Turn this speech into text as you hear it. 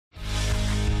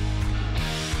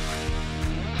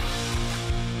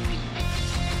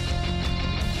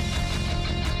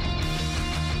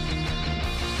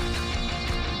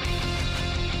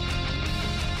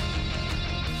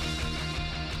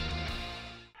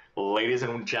Ladies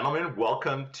and gentlemen,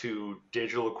 welcome to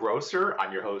Digital Grocer.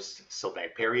 I'm your host, Sylvain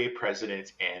Perrier,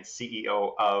 President and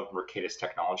CEO of Mercatus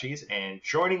Technologies. And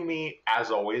joining me,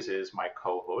 as always, is my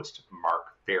co-host,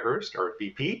 Mark Fairhurst, our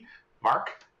VP. Mark,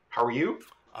 how are you?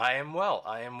 I am well.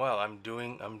 I am well. I'm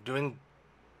doing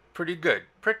pretty good.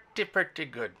 Pretty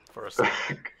good for a Sunday.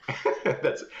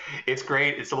 That's it's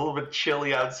great. It's a little bit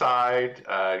chilly outside.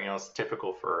 It's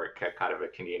typical for kind of a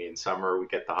Canadian summer. We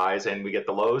get the highs and we get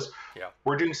the lows. Yeah.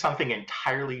 We're doing something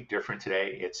entirely different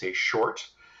today. It's a short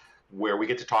where we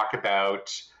get to talk about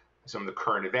some of the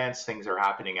current events, things that are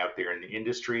happening out there in the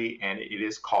industry, and it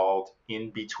is called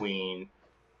In Between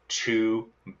Two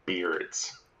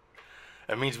Beards.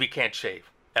 It means we can't shave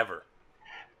ever.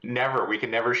 Never, we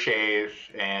can never shave.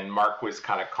 And Mark was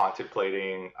kind of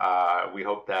contemplating. We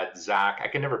hope that Zach, I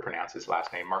can never pronounce his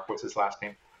last name. Mark, what's his last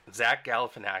name? Zach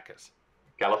Galifianakis.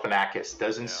 Galifianakis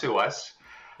doesn't Yeah. sue us.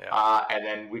 Yeah. And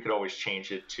then we could always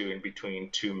change it to In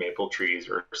Between Two Maple Trees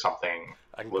or something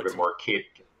I a can little bit more kid.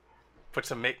 put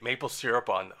some maple syrup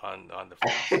on the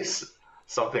face.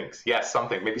 Something, yes,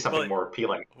 something, maybe something Well, more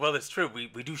appealing. well, it's true. We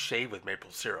do shave with maple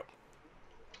syrup.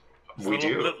 It's a We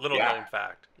little do, little yeah. known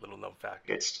fact. Little known fact.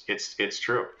 It's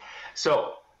true.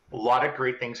 So a lot of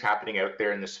great things happening out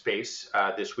there in the space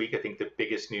this week. I think the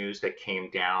biggest news that came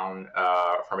down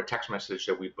from a text message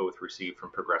that we both received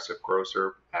from Progressive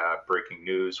Grocer, breaking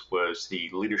news, was the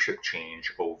leadership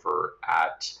change over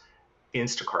at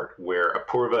Instacart, where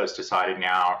Apurva has decided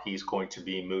now he's going to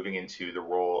be moving into the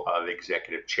role of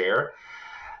executive chair,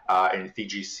 and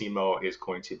Fiji Simo is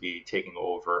going to be taking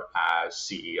over as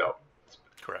CEO.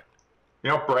 Correct.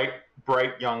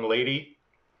 Bright young lady,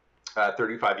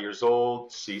 35 years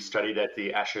old. She studied at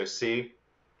the HEC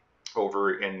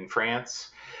over in France,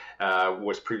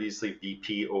 was previously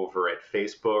VP over at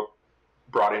Facebook,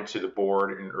 brought into the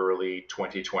board in early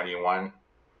 2021,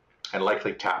 and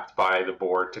likely tapped by the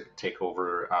board to take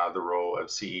over the role of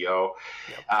CEO.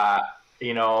 Yep.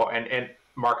 And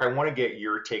Mark, I want to get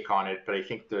your take on it, but I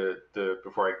think the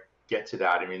before I get to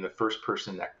that, I mean, the first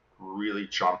person that really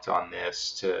jumped on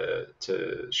this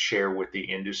to share with the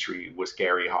industry was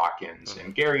Gary Hawkins. Mhm.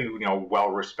 And Gary,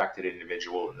 well-respected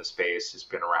individual in the space, has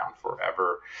been around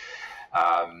forever.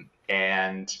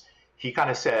 And he kind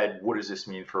of said, what does this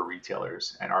mean for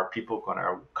retailers? And are people going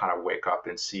to kind of wake up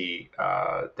and see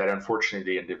that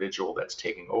unfortunately the individual that's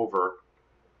taking over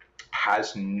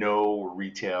has no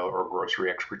retail or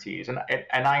grocery expertise?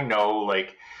 And I know,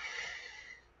 like,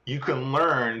 you can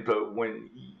learn, but when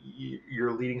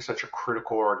you're leading such a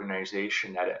critical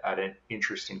organization at an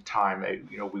interesting time,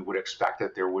 we would expect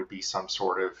that there would be some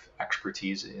sort of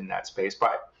expertise in that space.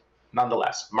 But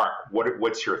nonetheless, Mark,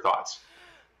 what's your thoughts?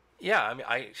 Yeah. I mean,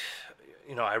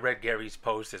 I read Gary's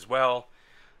post as well.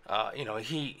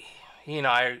 He and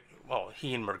I, well,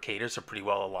 he and Mercatus are pretty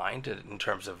well aligned in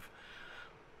terms of,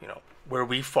 where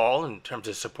we fall in terms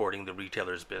of supporting the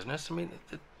retailer's business. I mean,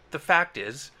 the fact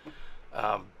is,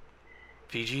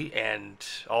 Fiji and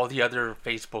all the other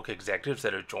Facebook executives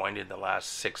that have joined in the last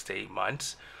 6 to 8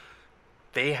 months,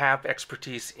 they have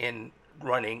expertise in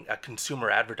running a consumer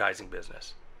advertising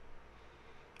business.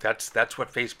 That's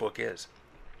what Facebook is.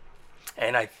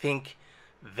 And I think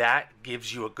that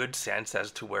gives you a good sense as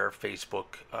to where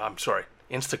Instacart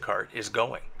is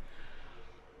going.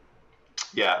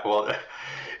 Yeah, well,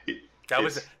 That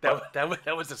was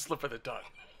that was a slip of the tongue.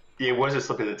 it was a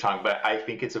slip of the tongue, but I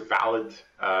think it's a valid.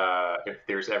 If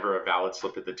there's ever a valid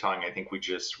slip of the tongue, I think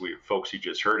folks, you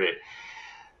just heard it.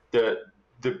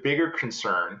 The bigger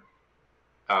concern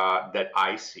that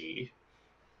I see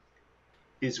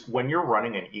is when you're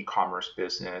running an e-commerce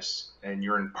business and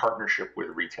you're in partnership with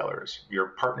retailers, you're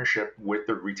in partnership with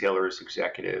the retailers'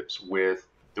 executives, with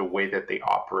the way that they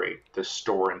operate, the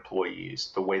store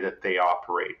employees, the way that they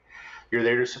operate. You're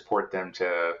there to support them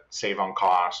to save on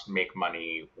cost, make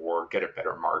money, or get a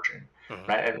better margin.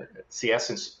 Mm-hmm. And it's the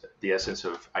essence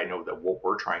of, I know, that what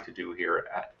we're trying to do here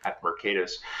at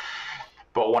Mercatus.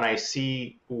 But when I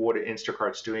see what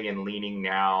Instacart's doing and leaning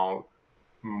now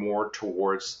more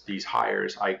towards these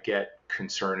hires, I get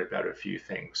concerned about a few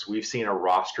things. We've seen a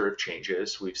roster of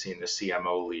changes. We've seen the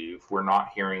CMO leave. We're not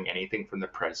hearing anything from the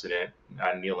president.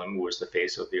 Neelam was the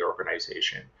face of the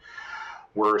organization.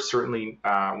 We're certainly,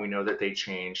 we know that they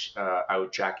changed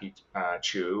out Jackie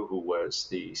Chu, who was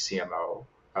the CMO,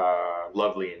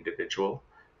 lovely individual.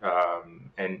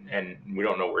 And we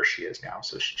don't know where she is now.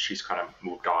 So she's kind of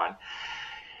moved on.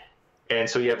 And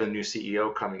so you have a new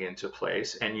CEO coming into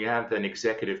place, and you have an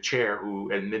executive chair who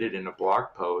admitted in a blog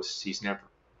post he's never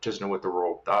doesn't know what the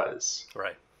role does.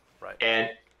 Right. And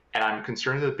I'm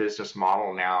concerned that the business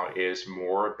model now is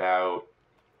more about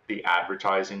the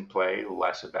advertising play,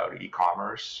 less about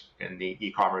e-commerce, and the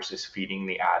e-commerce is feeding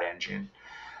the ad engine.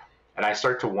 And I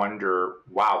start to wonder,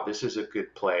 wow, this is a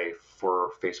good play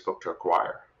for Facebook to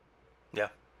acquire. Yeah,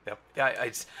 yeah.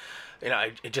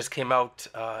 It just came out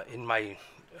in my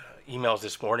emails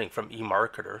this morning from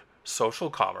eMarketer. Social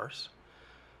commerce,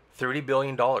 $30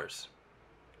 billion,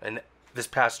 and this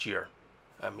past year.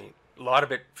 I mean, a lot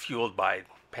of it fueled by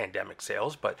pandemic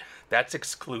sales, but that's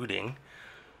excluding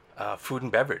food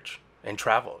and beverage and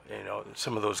travel.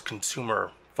 Some of those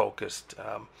consumer-focused,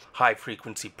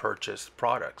 high-frequency purchase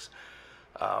products.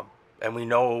 And we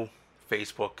know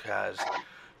Facebook has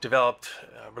developed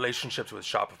relationships with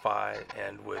Shopify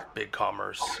and with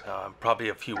BigCommerce, probably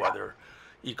a few other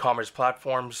e-commerce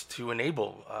platforms to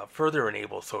further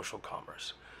enable social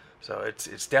commerce. So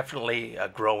it's definitely a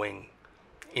growing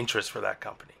interest for that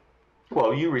company.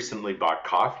 Well, you recently bought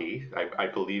coffee. I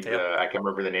believe, Yep. I can't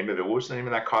remember the name of it. What was the name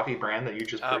of that coffee brand that you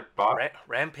just bought?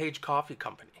 Rampage Coffee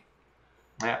Company.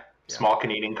 Yeah, small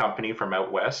Canadian company from out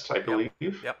west, I believe.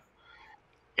 Yep.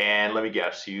 And let me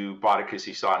guess, you bought it because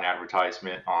you saw an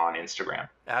advertisement on Instagram.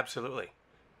 Absolutely.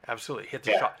 Hit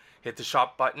the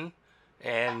shop button,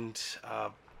 and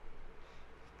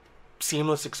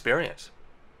seamless experience,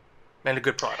 and a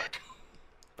good product.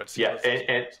 But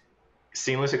and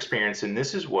seamless experience, and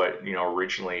this is what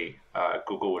originally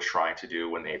Google was trying to do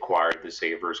when they acquired the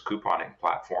Savers couponing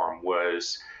platform,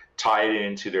 was tie it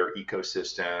into their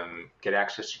ecosystem, get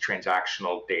access to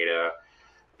transactional data,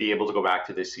 be able to go back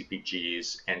to the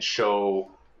CPGs and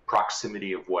show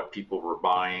proximity of what people were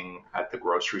buying at the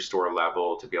grocery store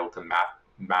level, to be able to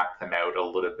map them out a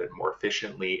little bit more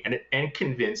efficiently, and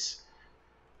convince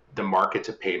the market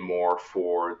to pay more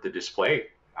for the display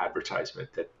advertisement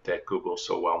that Google's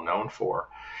so well known for.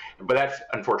 But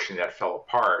unfortunately that fell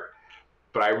apart.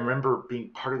 But I remember being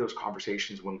part of those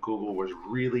conversations when Google was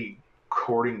really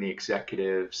courting the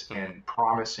executives and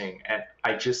promising, and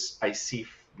I see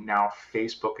now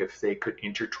Facebook, if they could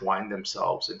intertwine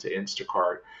themselves into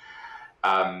Instacart,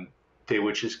 they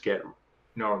would just get,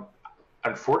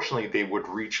 unfortunately, they would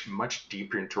reach much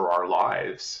deeper into our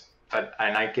lives.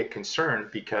 And I get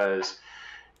concerned because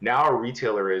now a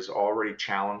retailer is already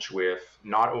challenged with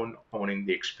not owning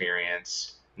the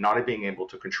experience, not being able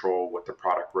to control what the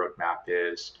product roadmap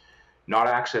is, not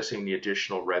accessing the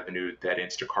additional revenue that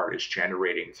Instacart is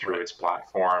generating through its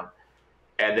platform.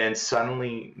 And then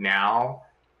suddenly now,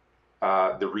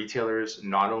 the retailers,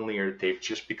 not only they've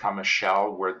just become a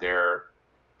shell where they're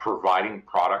providing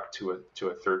product to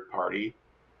a third party,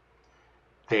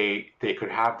 they could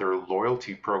have their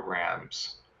loyalty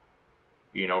programs,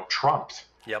 trumped.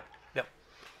 Yep.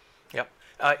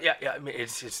 I mean,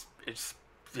 it's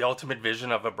the ultimate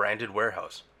vision of a branded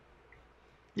warehouse.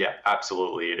 Yeah,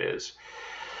 absolutely, it is.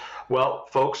 Well,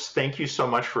 folks, thank you so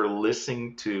much for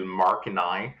listening to Mark and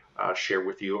I share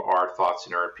with you our thoughts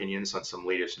and our opinions on some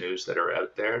latest news that are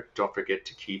out there. Don't forget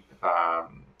to keep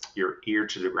your ear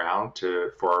to the ground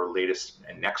for our latest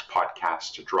and next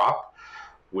podcast to drop,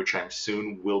 which I'm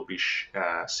soon will be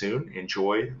soon.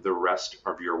 Enjoy the rest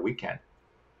of your weekend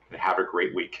and have a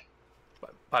great week.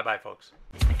 Bye-bye, folks.